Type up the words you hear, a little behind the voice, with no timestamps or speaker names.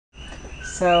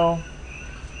So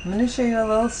I'm going to show you a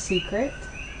little secret.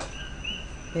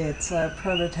 It's a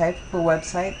prototype of a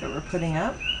website that we're putting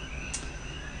up.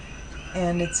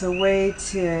 And it's a way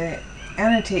to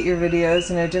annotate your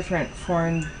videos in a different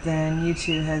form than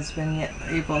YouTube has been yet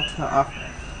able to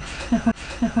offer.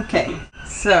 Okay,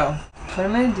 so what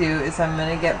I'm going to do is I'm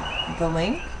going to get the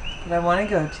link that I want to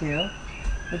go to,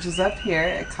 which is up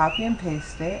here. I copy and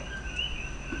paste it,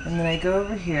 and then I go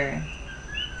over here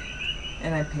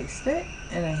and I paste it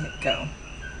and I hit go,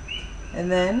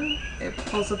 and then it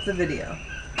pulls up the video.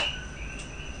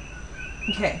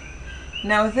 Okay,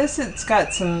 now with this, it's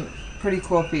got some pretty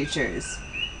cool features.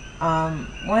 One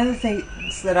of the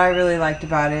things that I really liked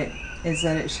about it is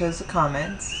that it shows the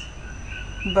comments,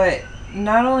 but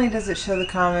not only does it show the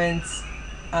comments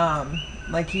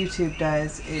like YouTube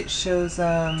does, it shows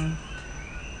them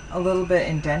a little bit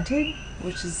indented,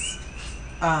 which is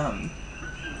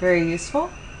very useful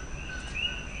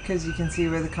because you can see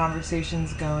where the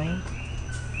conversation's going.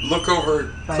 Look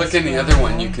over, click in the other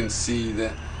one, you can see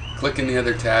that. Click in the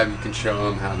other tab, you can show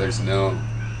them how there's no,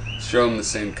 show them the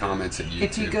same comments at YouTube.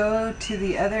 If you go to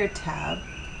the other tab,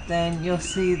 then you'll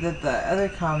see that the other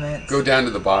comments... Go down to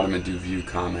the bottom and do view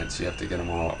comments. You have to get them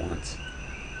all at once.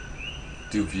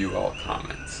 Do view all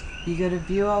comments. You go to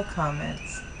view all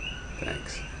comments.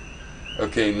 Thanks.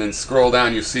 Okay, and then scroll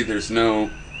down, you'll see there's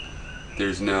no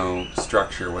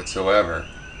structure whatsoever.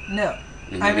 No.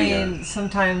 I mean,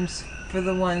 sometimes for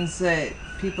the ones that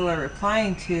people are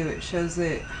replying to, it shows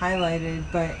it highlighted,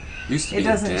 but it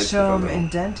doesn't show them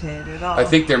indented at all. I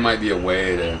think there might be a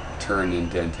way to turn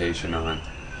indentation on,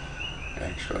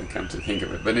 actually, come to think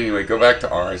of it. But anyway, go back to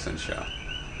ours and show.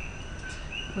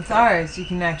 With ours, you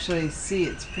can actually see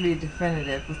it's pretty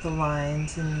definitive with the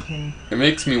lines, and you can... It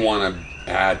makes me want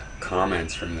to add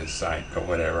comments from this site, but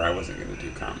whatever, I wasn't going to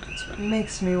do comments. But it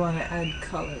makes me want to add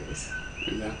colors.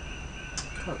 Yeah.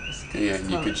 Colors. Yeah, and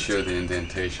you could show the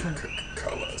indentation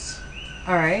colors.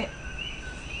 Alright.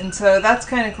 And so that's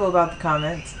kind of cool about the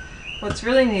comments. What's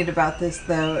really neat about this,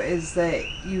 though, is that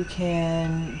you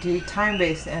can do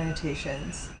time-based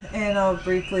annotations. And I'll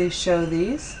briefly show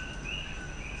these.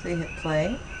 So you hit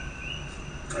play.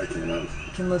 I cannot. You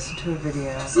can listen to a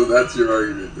video. So that's your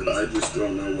argument, that I just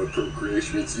don't know what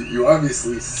procreation means. You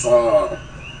obviously saw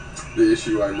the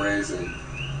issue I'm raising.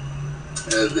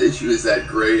 The issue is that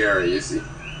gray area, you see.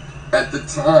 At the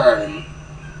time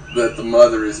that the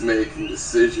mother is making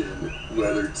decision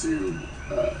whether to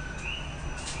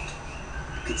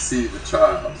conceive a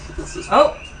child.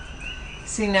 Oh!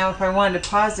 See, now if I wanted to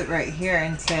pause it right here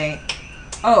and say,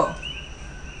 oh,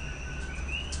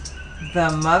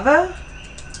 the mother?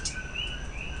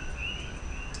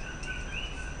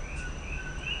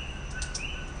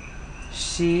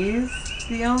 She's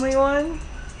the only one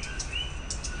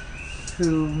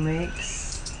who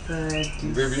makes the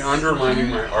decision. You're undermining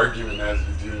my argument as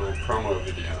you do my promo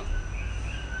video.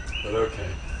 But okay.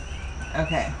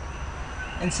 Okay.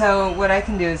 And so what I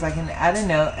can do is I can add a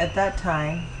note at that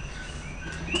time.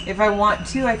 If I want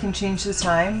to, I can change the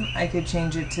time. I could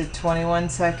change it to 21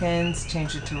 seconds,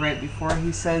 change it to right before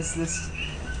he says this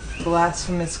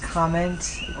blasphemous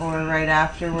comment, or right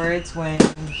afterwards when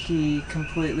he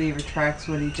completely retracts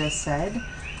what he just said.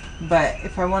 But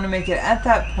if I want to make it at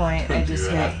that point, I just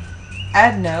hit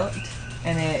add note,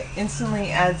 and it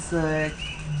instantly adds the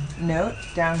note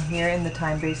down here in the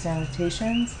time-based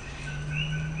annotations.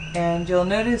 And you'll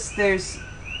notice there's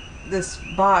this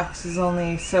box is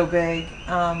only so big.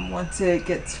 Once it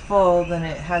gets full, then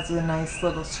it has a nice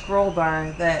little scroll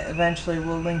bar that eventually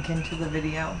will link into the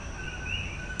video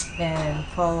and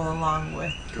follow along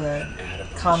with the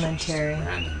commentary. Just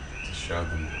random to show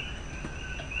them that.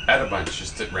 Add a bunch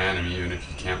just at random, even if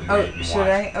you can't wait and watch. Should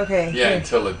I? Okay. Yeah, good.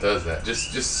 until it does that.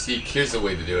 Just seek. Here's the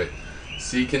way to do it.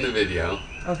 Seek in the video.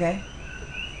 Okay.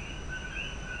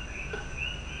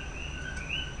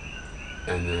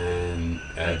 And then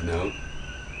add note.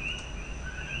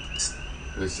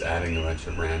 Just adding a bunch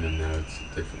of random notes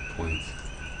at different points.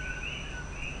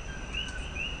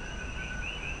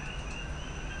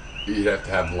 You'd have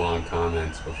to have long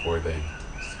comments before they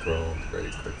scroll very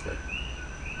quickly.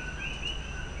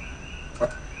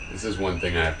 This is one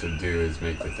thing I have to do, is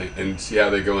make the thing, and see how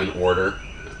they go in order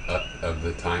of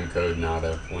the time code, not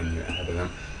of when you added them.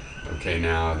 Okay,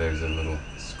 now there's a little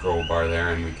scroll bar there,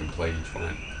 and we can play each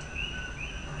one.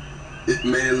 It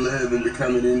may live and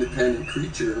become an independent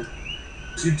creature.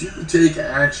 You do take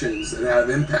actions that have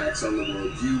impacts on the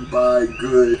world. You buy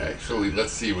good. Actually,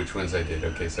 let's see which ones I did.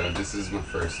 Okay, so this is my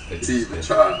first. Conceive a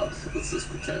child. Let's just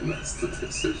pretend that's the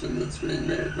decision that's being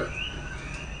made. But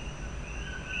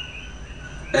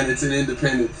and it's an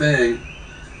independent thing.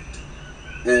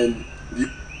 And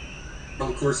Well,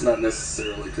 of course, not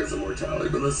necessarily because of mortality,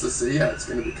 but let's just say, yeah, it's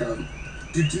going to become.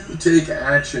 You do take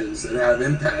actions that have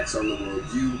impacts on the world,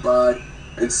 you, by,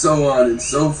 and so on and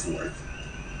so forth.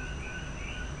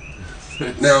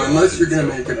 Now, unless you're going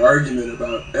to make an argument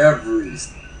about every,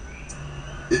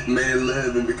 it may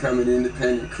live and become an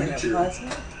independent creature,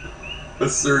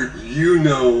 assert you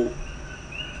know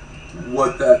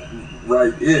what that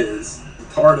right is,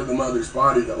 part of the mother's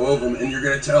body, the ovum, and you're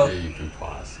going to tell. Yeah, you can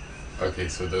pause. Okay,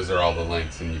 so those are all the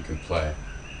lengths, and you can play.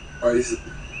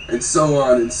 And so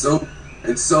on and so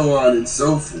on and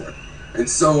so forth, and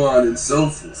so on and so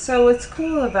forth. So what's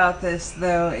cool about this,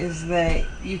 though, is that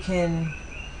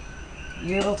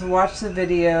you're able to watch the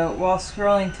video while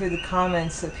scrolling through the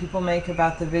comments that people make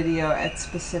about the video at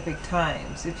specific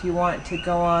times. If you want to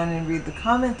go on and read the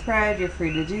comment thread, you're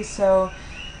free to do so,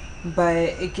 but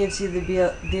it gives you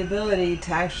the ability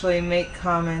to actually make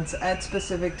comments at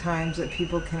specific times that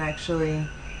people can actually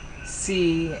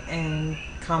see and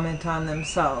comment on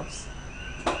themselves.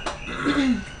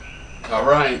 All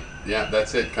right. Yeah,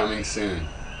 that's it. Coming soon.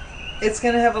 It's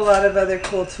going to have a lot of other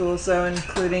cool tools, though,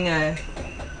 including a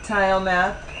tile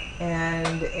map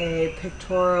and a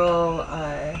pictorial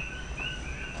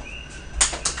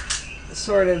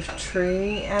sort of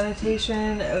tree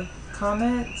annotation of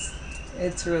comments.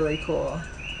 It's really cool.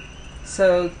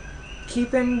 So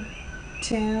keep in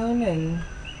tune. And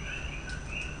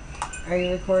are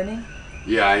you recording?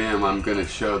 Yeah, I am. I'm going to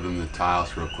show them the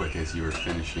tiles real quick as you were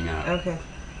finishing up. Okay.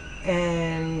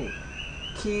 And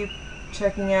keep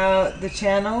checking out the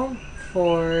channel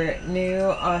for new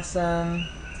awesome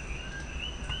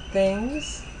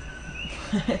things.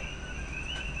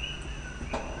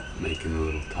 Making a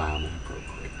little tile map real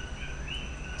quick.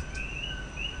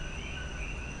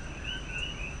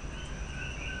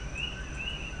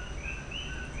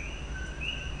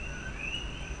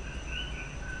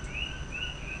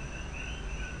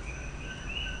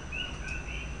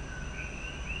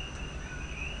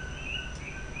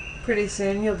 Pretty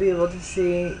soon you'll be able to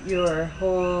see your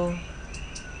whole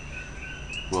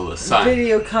Well, the sun.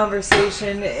 video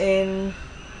conversation in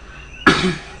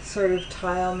sort of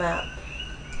tile map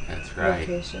That's right.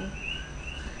 location.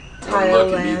 Oh, Tile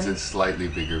look, it needs land. a slightly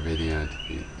bigger video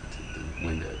to the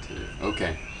window too.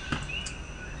 Okay.